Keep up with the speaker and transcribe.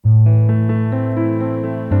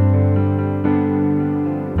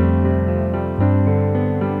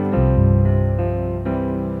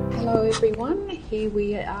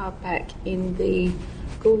in the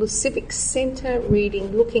Gawler Civic Centre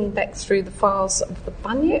looking back through the files of the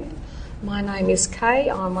Bunyip. My name is Kay.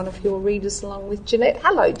 I'm one of your readers along with Jeanette.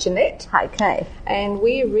 Hello, Jeanette. Hi, Kay. And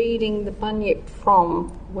we're reading the Bunyip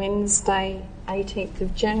from Wednesday, 18th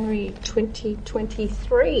of January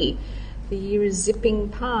 2023. The year is zipping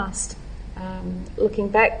past. Looking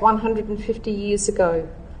back 150 years ago,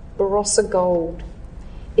 Barossa Gold.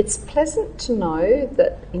 It's pleasant to know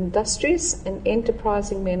that industrious and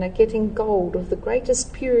enterprising men are getting gold of the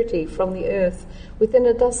greatest purity from the earth within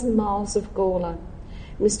a dozen miles of Gawler.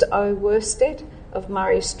 Mr. O. Worsted of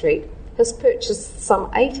Murray Street has purchased some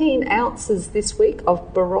 18 ounces this week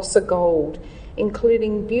of Barossa Gold,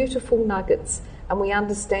 including beautiful nuggets, and we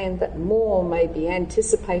understand that more may be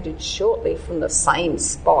anticipated shortly from the same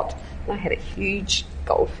spot. They had a huge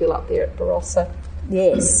goldfield up there at Barossa.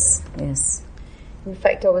 Yes. In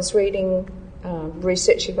fact, I was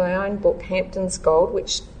researching my own book, Hampton's Gold,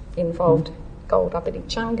 which involved gold up at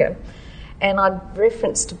Ichunga, and I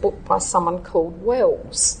referenced a book by someone called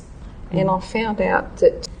Wells, and I found out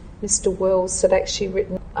that Mr. Wells had actually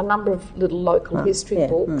written a number of little local history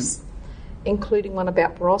books, including one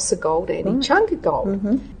about Barossa Gold and Ichunga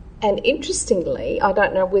Gold. And interestingly, I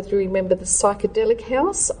don't know whether you remember the Psychedelic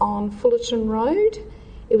House on Fullerton Road.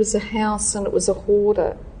 It was a house and it was a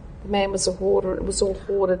hoarder. The man was a hoarder and it was all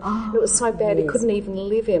hoarded. And it was so bad he couldn't even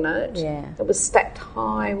live in it. Yeah. It was stacked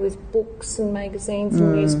high with books and magazines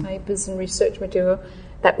and newspapers and research material.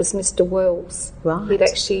 That was Mr. Wells. Right.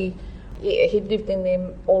 He'd lived in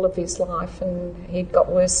there all of his life, and he'd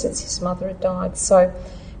got worse since his mother had died. So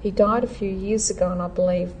he died a few years ago, and I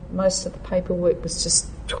believe most of the paperwork was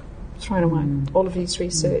just thrown away. All of his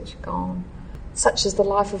research gone. Such is the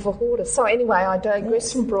life of a hoarder. So anyway, I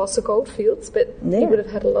digress from Barossa Goldfields, but he would have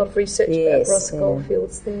had a lot of research about Barossa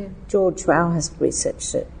Goldfields there. George Rao has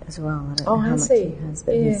researched it as well. I don't know how much he has,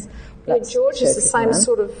 but George is the same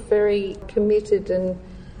sort of very committed and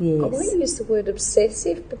I won't use the word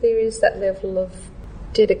obsessive, but there is that level of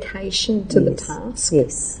dedication to the task.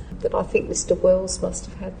 Yes. That I think Mr. Wells must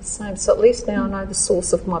have had the same. So at least now I know the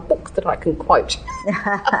source of my book that I can quote.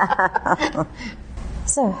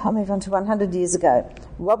 So I'll move on to 100 years ago.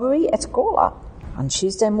 Robbery at Gawler. On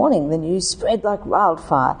Tuesday morning, the news spread like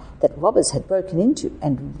wildfire that robbers had broken into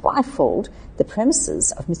and rifled the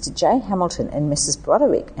premises of Mr. J. Hamilton and Mrs.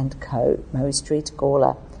 Broderick and Co., Murray Street,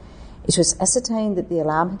 Gawler. It was ascertained that the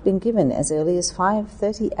alarm had been given as early as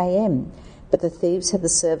 5:30 a.m, but the thieves had the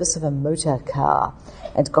service of a motor car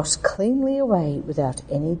and got cleanly away without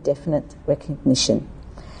any definite recognition.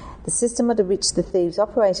 The system under which the thieves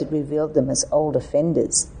operated revealed them as old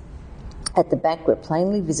offenders. At the back were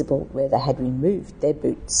plainly visible where they had removed their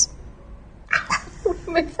boots.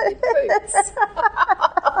 Removed their boots?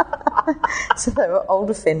 So they were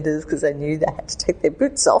old offenders because they knew they had to take their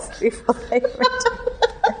boots off before they went.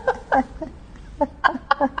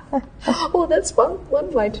 Well, that's one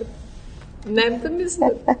way to nab them, isn't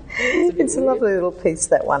it? It's a lovely little piece,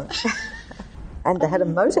 that one. And they had a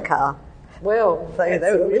motor car. Well, they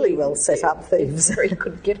were really well set up thieves. Very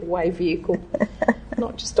good getaway vehicle.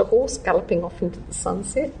 Not just a horse galloping off into the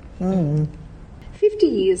sunset. 50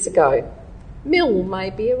 years ago, mill may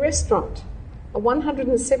be a restaurant. A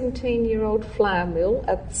 117-year-old flour mill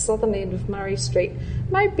at the southern end of Murray Street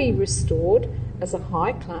may be restored as a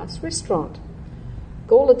high-class restaurant.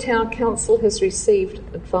 Gawler Town Council has received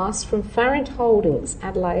advice from Farrant Holdings,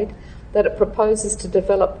 Adelaide, that it proposes to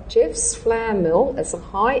develop Jeff's Flour Mill as a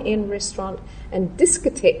high-end restaurant and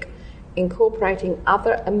discotheque incorporating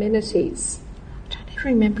other amenities. I don't even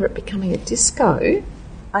remember it becoming a disco.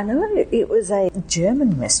 I know it was a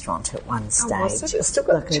German restaurant at one stage. Oh, was it? It's still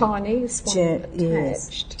got like Chinese one attached.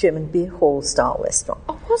 Yes, German beer hall style restaurant.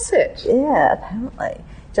 Oh, was it? Yeah, apparently.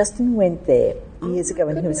 Justin went there years ago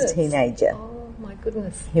when he was a teenager. Oh, my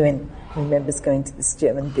goodness. He remembers going to this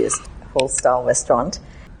German beer hall style restaurant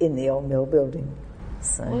in the old mill building.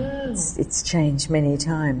 So it's changed many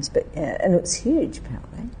times, but and it was huge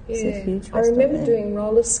apparently. Yeah. It's a huge I remember doing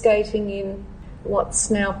roller skating in what's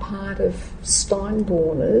now part of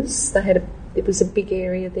Steinborners. It was a big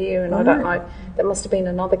area there, and I don't know, that must have been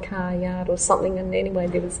another car yard or something. And anyway,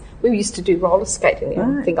 we used to do roller skating.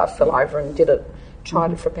 I think I fell over and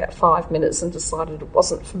tried it for about 5 minutes and decided it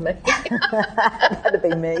wasn't for me. That'd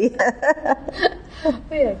be me.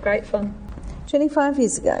 Yeah, great fun. 25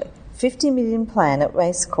 years ago, $50 million plan at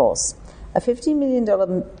Racecourse. A $50 million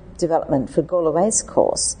development for Gawler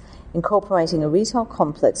Racecourse, incorporating a retail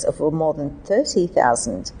complex of more than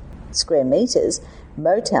 30,000 square metres,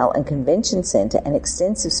 motel and convention centre and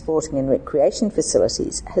extensive sporting and recreation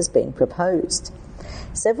facilities has been proposed.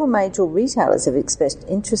 Several major retailers have expressed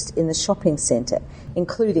interest in the shopping centre,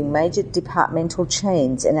 including major departmental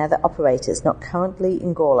chains and other operators not currently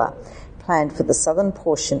in Gawler, planned for the southern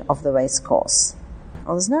portion of the racecourse.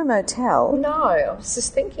 Well, there's no motel. No, I was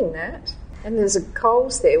just thinking that. And there's a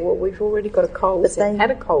Coles there. Well, we've already got a Coles. They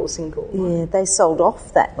had a Coles in Gawler. Yeah, they sold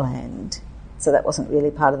off that land, so that wasn't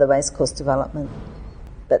really part of the racecourse development.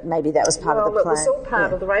 But maybe that was part of the plan. Well, it was all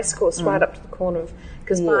part of the racecourse, right up to the corner of...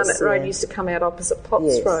 Because Barnett Road used to come out opposite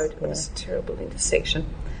Potts Road. It was a terrible intersection.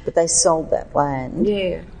 But they sold that land.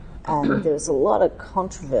 Yeah. And there was a lot of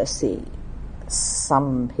controversy.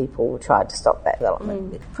 Some people tried to stop that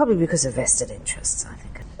development, probably because of vested interests, I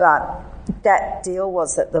think. But that deal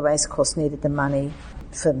was that the racecourse needed the money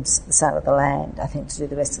from the sale of the land, I think, to do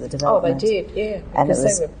the rest of the development. Oh, they did, yeah. And it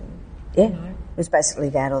was, they were, it was basically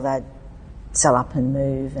that, or they'd sell up and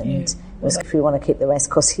move, and it was, if we want to keep the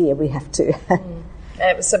racecourse here, we have to.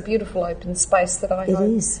 It was a beautiful open space that I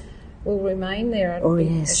hope will remain there. I'd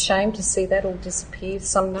be ashamed to see that all disappear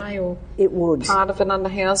someday, or it would part of it under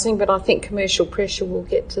housing. But I think commercial pressure will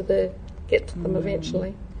get to them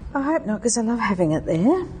eventually. I hope not, because I love having it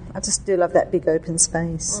there. I just do love that big open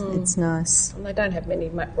space. It's nice. And they don't have many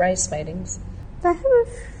race meetings. They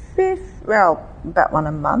have about one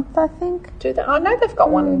a month, I think. Do they? I know they've got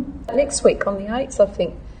one next week on the 8th, I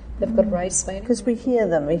think. They've got a race meeting. Because we hear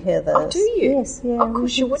them, those. Oh, do you? Yes, yeah. Of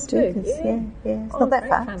course you would do. Yeah. It's not that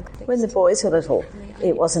far. When the boys were little,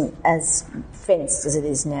 it wasn't as fenced as it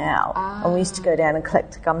is now. And we used to go down and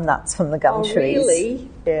collect gum nuts from the gum trees. Really?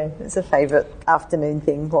 Yeah, it's a favourite afternoon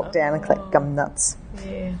thing, walk down and collect gum nuts.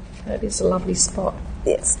 Yeah, that is a lovely spot.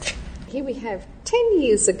 Yes. Here we have 10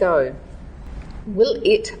 years ago. Will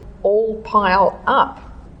it all pile up?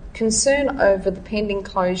 Concern over the pending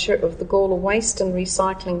closure of the Gawler Waste and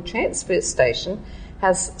Recycling Transfer Station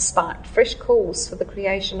has sparked fresh calls for the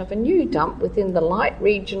creation of a new dump within the Light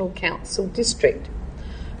Regional Council district.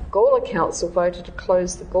 Gawler Council voted to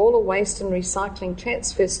close the Gawler Waste and Recycling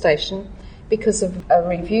Transfer Station because of a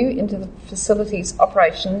review into the facility's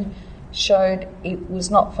operation showed it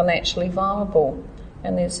was not financially viable.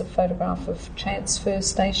 And there's a photograph of transfer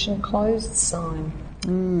station closed sign.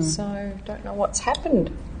 So don't know what's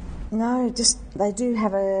happened. No, just they do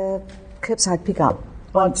have a curbside pickup.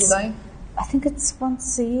 Do they? I think it's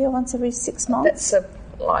once a year, once every 6 months. That's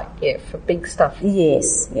for big stuff.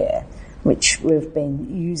 Yes, yeah. Which we've been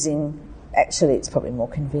using. Actually, it's probably more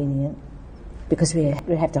convenient because we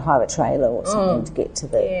have to hire a trailer or something to get to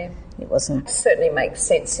the... Yeah. It wasn't... It certainly makes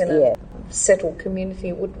sense in a settled community.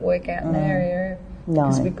 It wouldn't work out in our area. No.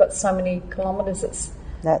 Because we've got so many kilometres.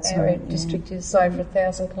 Our district is over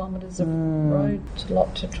 1,000 kilometres of road. It's a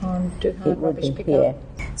lot to try and do hard rubbish pickup.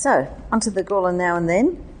 So, onto the Gawler now and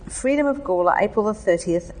then. Freedom of Gawler, April the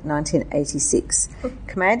 30th, 1986.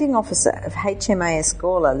 Commanding Officer of HMAS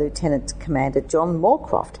Gawler, Lieutenant Commander John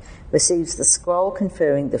Moorcroft, receives the scroll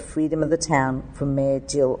conferring the freedom of the town from Mayor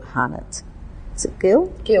Jill Harnett. Is it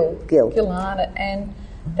Gill? Gill Harnett. And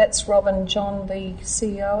that's Robin John, the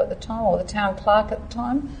CEO at the time, or the town clerk at the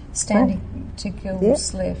time, standing to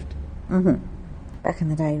Gill's left. Mm-hmm. Back in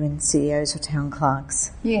the day when CEOs were town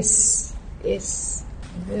clerks. Yes. The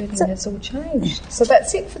wording has all changed. So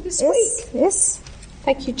that's it for this week. Yes.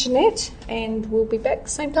 Thank you, Jeanette, and we'll be back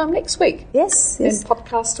same time next week. Yes. And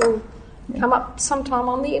podcast will come up sometime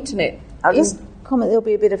on the internet. I'll just comment, there'll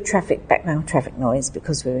be a bit of background traffic noise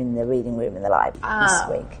because we're in the reading room in the library this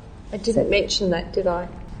week. I didn't mention that, did I?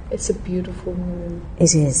 It's a beautiful room.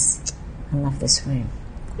 It is. I love this room.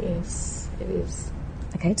 Yes, it is.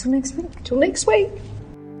 Okay, till next week. Till next week.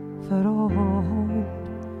 For all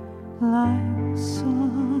like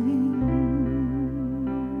sign